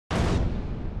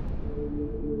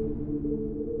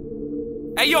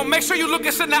Hey yo, make sure you look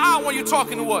us in the eye when you're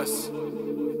talking to us.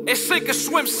 It's sink or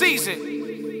swim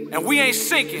season, and we ain't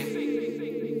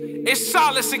sinking. It's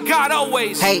Soulace and God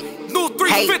always. Hey, new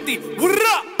 350, hey. What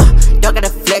up? Y'all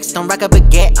gotta flex, don't rock a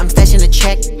baguette, I'm stashing the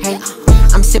check. Hey,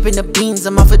 I'm sipping the beans,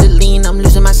 I'm off of the lean, I'm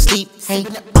losing my sleep. Hey,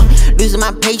 losing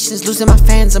my patience, losing my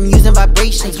fans, I'm using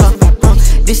vibrations.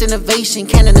 This innovation,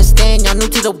 can't understand, y'all new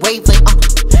to the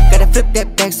wavelength. Gotta flip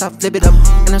that back, so I flip it up.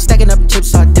 And I'm stacking up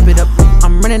chips, so I dip it up.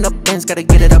 I'm running up ends, gotta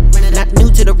get it up. Not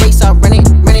new to the race, so I run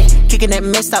it. Kicking that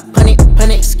mess, stop pun it.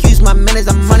 Excuse my manners,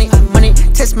 I'm money.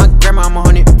 Test my grandma, I'm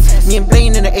on it. Me and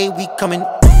Blaine in the A, we coming.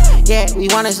 Yeah, we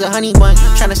want us the honey one.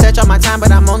 Tryna stretch all my time,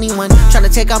 but I'm only one.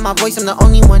 Tryna take out my voice, I'm the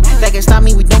only one that can stop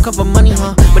me, we don't come for money,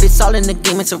 huh? But it's all in the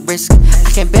game, it's a risk.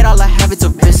 I can't bet all I have, it's a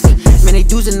risk. Man, they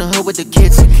dudes in the hood with the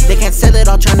kids. They can't sell it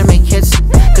all tryna make hits.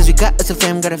 Cause we got us a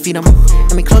fam, gotta feed them.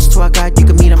 I mean, close to our God, you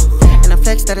can meet them. And I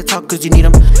flex that I talk cause you need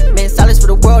them. Man, Soulace for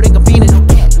the world, they competing.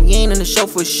 We ain't in the show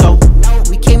for a show.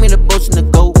 We came in the boats and the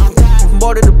go.